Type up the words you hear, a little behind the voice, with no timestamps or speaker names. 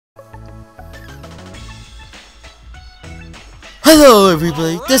Hello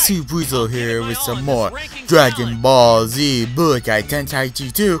everybody, this is Buzo here with some more Dragon Ball Z Budokai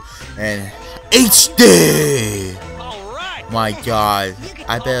Tenkaichi 2 and HD! My god,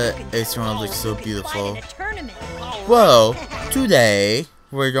 I bet it's gonna look so beautiful. Well, today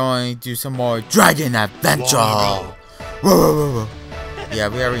we're going to do some more Dragon Adventure! Whoa, whoa, whoa. Yeah,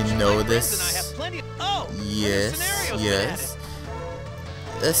 we already know this. Yes.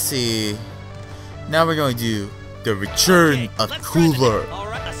 Let's see. Now we're going to do the return of Cooler.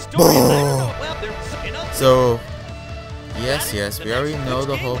 So, yes, we already know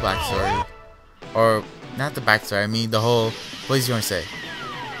the whole backstory. Or, not the backstory, I mean the whole, what he's going to say.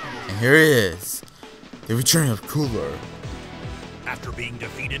 And here it is. The return of Cooler. After being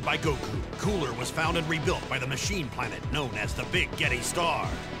defeated by Goku, Cooler was found and rebuilt by the machine planet known as the Big Getty Star.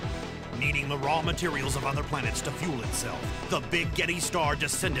 Needing the raw materials of other planets to fuel itself, the Big Getty Star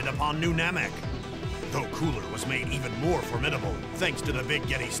descended upon New Namek. Though Cooler was made even more formidable, thanks to the Big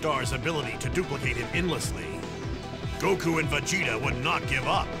Getty Star's ability to duplicate him endlessly. Goku and Vegeta would not give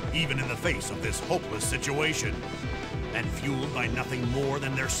up, even in the face of this hopeless situation. And fueled by nothing more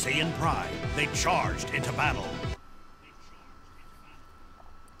than their Saiyan pride, they charged into battle.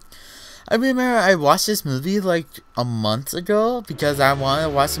 I remember I watched this movie like a month ago because I wanted to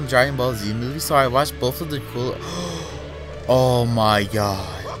watch some Dragon Ball Z movies, so I watched both of the Cooler. Oh my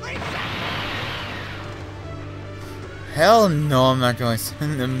god. Hell no, I'm not going to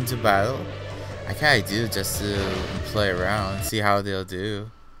send them to battle. I kinda do just to play around and see how they'll do.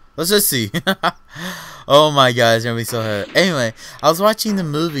 Let's just see. Oh my god, it's gonna be so hard. Anyway, I was watching the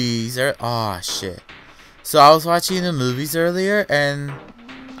movies. Oh shit. So I was watching the movies earlier and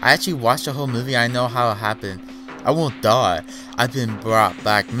I actually watched the whole movie. I know how it happened. I won't die. I've been brought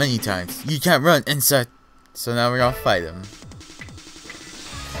back many times. You can't run, insect. So now we're gonna fight him.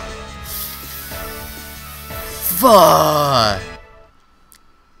 Fuck!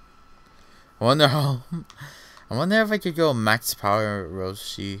 I wonder if I could go max power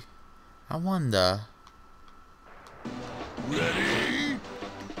Roshi. I wonder. Ready?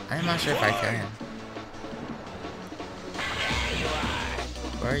 I'm not sure if I can.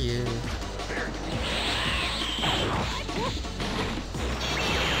 Where are you?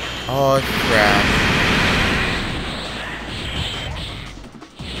 Oh crap.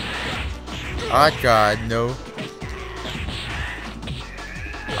 Oh god, no.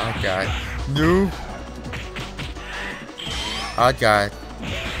 Oh god. No. Oh god.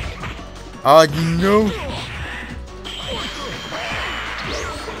 Oh no.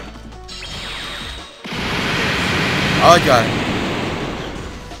 Oh god.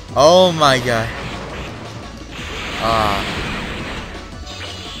 Oh my god. Ah.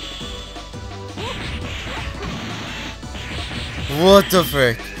 What the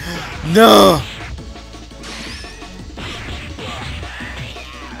frick? No!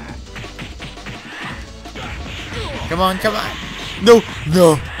 Come on, come on! No!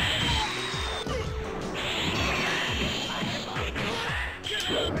 No!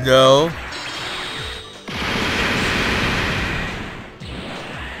 No!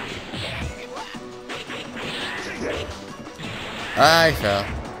 I fell.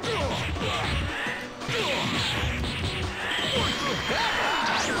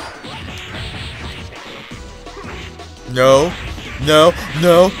 No, no,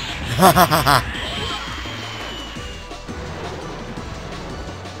 no.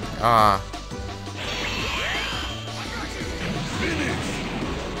 Ah.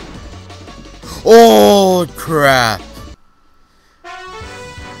 Oh crap.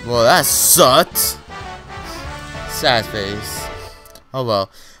 Well, that sucked. Sad face. Oh well.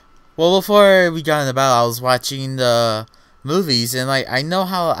 Well, before we got in the battle, I was watching the movies, and like I know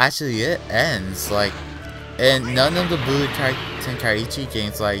how actually it ends. Like, and none of the Budokai Tenkaichi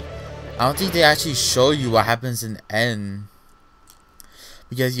games, like, I don't think they actually show you what happens in the end.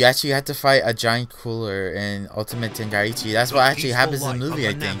 Because you actually have to fight a giant Cooler in Ultimate Tenkaichi. That's what actually happens in the movie,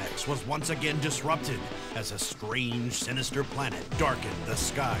 I think. Was once again disrupted as a strange, sinister planet darkened the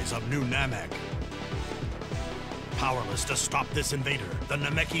skies of New Namek. Powerless to stop this invader, the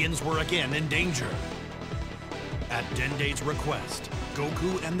Namekians were again in danger. At Dende's request,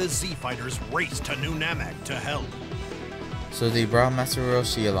 Goku and the Z-Fighters raced to New Namek to help. So they brought Master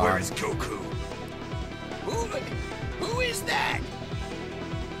Roshi along. Where is Goku? Who is that?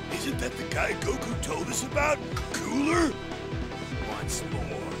 Isn't that the guy Goku told us about? Cooler? Once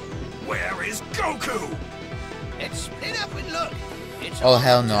more, where is Goku? Let's split up and look. Oh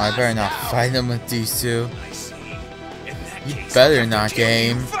hell no, I better not fight him with these two. You better not,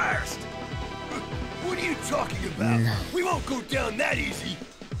 game. What are you talking about? No. We won't go down that easy.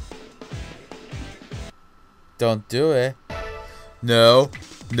 Don't do it. No.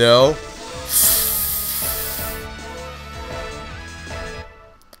 No.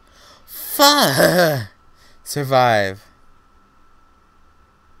 Fuck. Survive.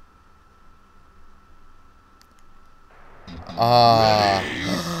 Ah.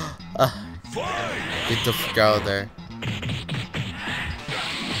 Get the fuck out of there.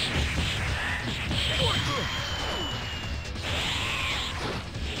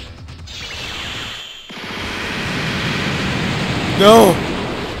 No!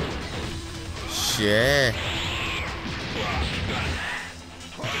 Shit.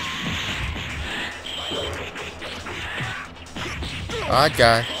 Oh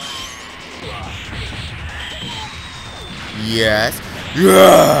god. Yes.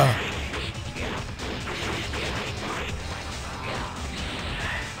 Yeah!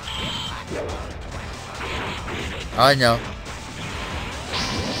 Oh no.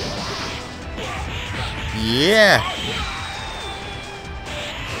 Yeah!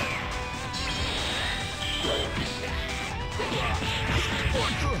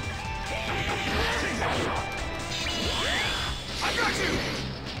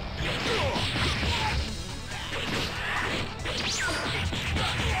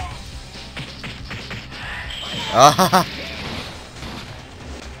 Ah!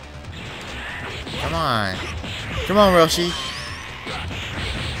 Come on. Come on, Roshi.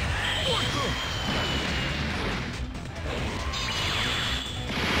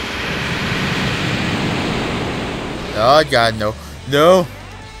 Oh god, no. No!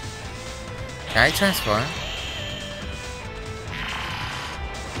 Can I transform?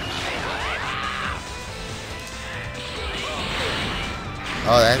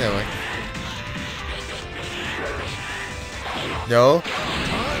 Oh, that didn't work. No?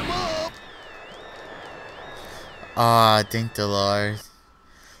 Ah, thank the Lord.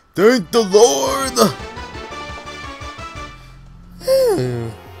 Thank the Lord!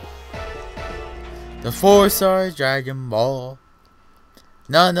 Whew. The 4-star Dragon Ball.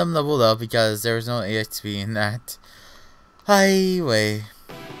 None of them leveled up because there was no EXP in that highway.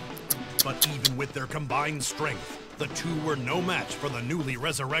 But even with their combined strength, the two were no match for the newly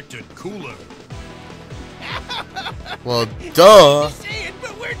resurrected Cooler. Well, duh! Say it,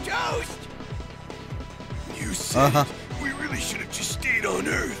 but we're toast! You said we really should have just stayed on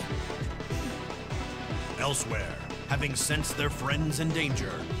Earth. Elsewhere, having sensed their friends in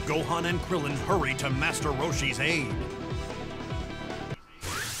danger, Gohan and Krillin hurry to Master Roshi's aid.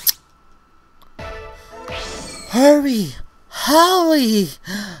 Hurry! Hurry!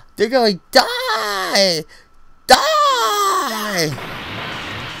 They're going to die! Die!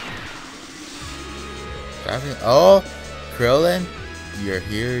 Oh, Krillin, you're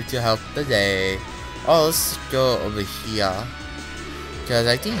here to help the day. Oh, let's go over here. Because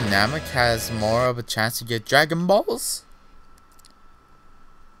I think Namek has more of a chance to get Dragon Balls.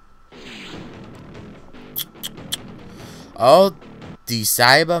 Oh, the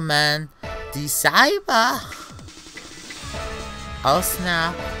Cyber Man. The Cyber. Oh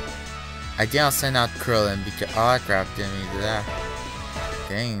snap. I think I'll send out Krillin because oh crap, didn't mean to do that.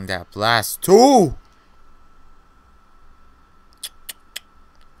 Dang, that blast too.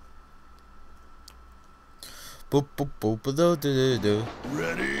 Boop boop boop do do do.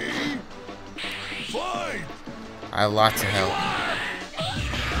 Ready? Fight! I have lots of help.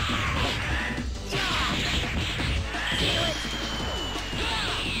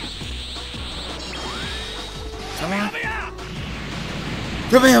 Come on.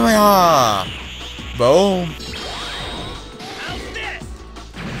 Come here, boom.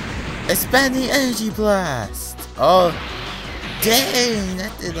 Expanding energy blast. Oh, dang,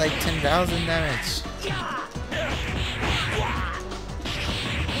 that did like 10,000 damage.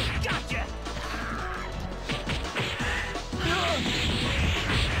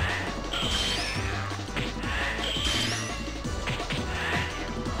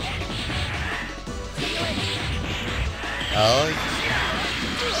 Oh.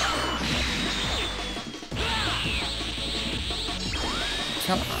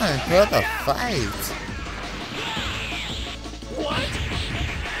 Come on, for the fight.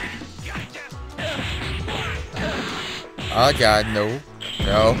 Oh god, no.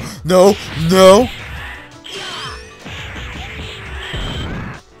 No. No. No.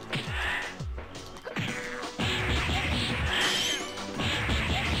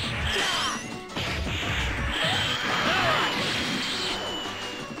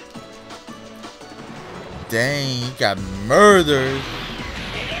 Dang, you got murdered.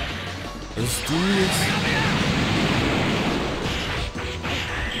 Let's do this.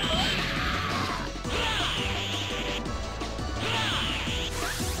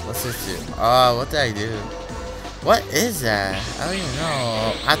 What's this do? Ah, what did I do? What is that? I don't even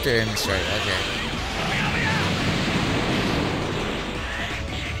know. After him straight, okay.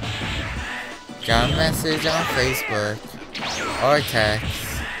 Got a message on Facebook or text.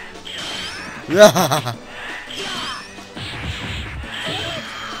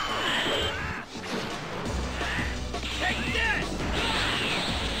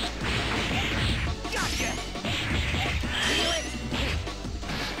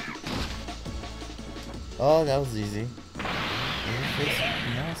 Oh, that was easy. No,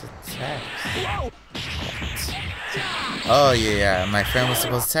 it's a text. Oh yeah, my friend was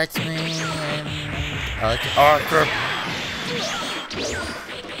supposed to text me and okay. Oh crap.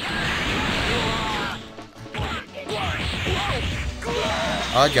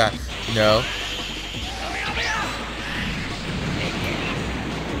 Oh god, no.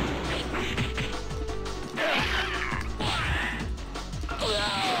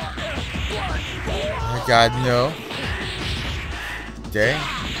 Oh god, no. Dang.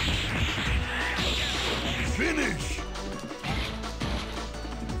 Finish.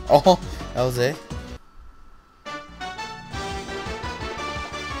 Oh, that was it.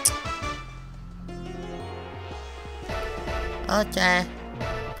 Okay.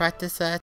 Practice that.